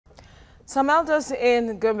Some elders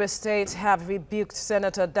in Gombe State have rebuked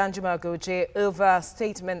Senator Goje over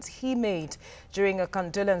statements he made during a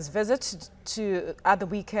condolence visit at the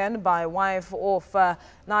weekend by wife of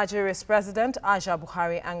Nigeria's President Aisha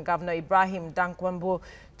Buhari and Governor Ibrahim Dankwambo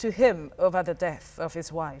to him over the death of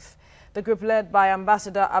his wife. The group led by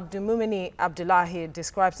Ambassador Abdulmumini Abdullahi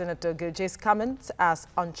described Senator Goje's comments as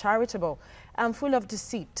uncharitable and full of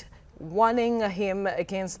deceit, warning him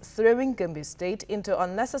against throwing Gombe State into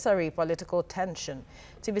unnecessary political tension.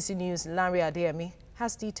 TVC News' Larry Adeyemi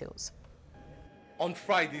has details. On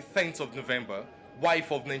Friday, 10th of November,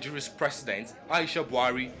 wife of Nigeria's President Aisha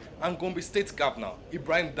Buhari and Gombe State Governor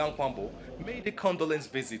Ibrahim Dankwambo made a condolence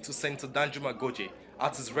visit to Senator Goje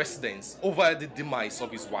at his residence over the demise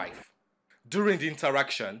of his wife. During the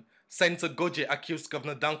interaction, Senator Goje accused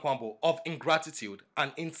Governor Dankwambo of ingratitude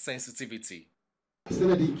and insensitivity.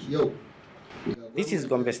 This is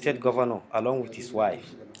Gombe State Governor along with his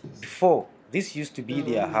wife. Before, this used to be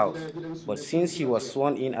their house, but since he was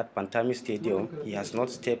sworn in at Pantami Stadium, he has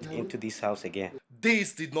not stepped into this house again.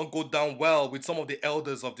 This did not go down well with some of the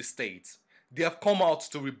elders of the state. They have come out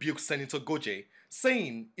to rebuke Senator Goje,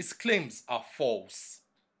 saying his claims are false.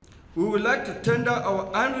 We would like to tender our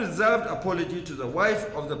unreserved apology to the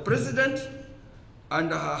wife of the President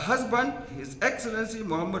and her husband, His Excellency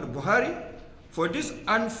Muhammad Buhari, for this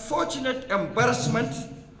unfortunate embarrassment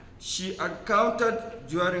she encountered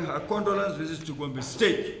during her condolence visit to Gombe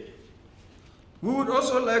State. We would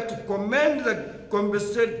also like to commend the Gombe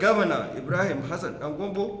State Governor, Ibrahim Hassan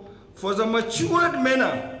Dankwambo, for the matured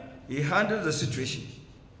manner he handled the situation.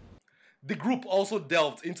 The group also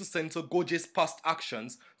delved into Senator Goje's past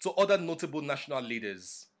actions to other notable national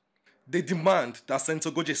leaders. They demand that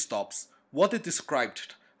Senator Goje stops what they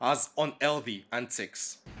described as unhealthy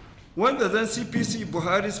antics. When the then CPC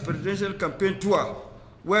Buhari's presidential campaign tour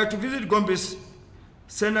were to visit Gombe,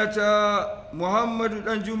 Senator Muhammad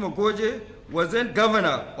Goje was then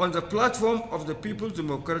governor on the platform of the People's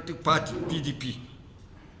Democratic Party, PDP.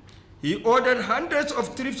 He ordered hundreds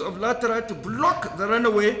of trips of lateral to block the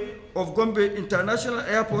runway of Gombe International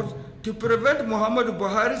Airport to prevent Muhammad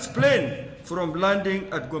Buhari's plane from landing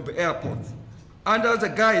at Gombe Airport, under the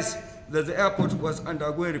guise that the airport was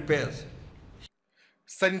undergoing repairs.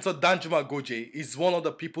 Senator Goje is one of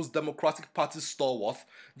the People's Democratic Party stalwarts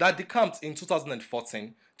that decamped in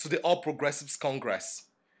 2014 to the All Progressives Congress.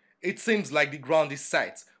 It seems like the ground is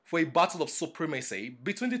set for a battle of supremacy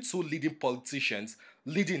between the two leading politicians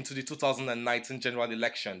leading to the 2019 general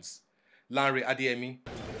elections. Larry Adeyemi,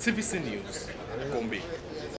 TVC News, Gombe.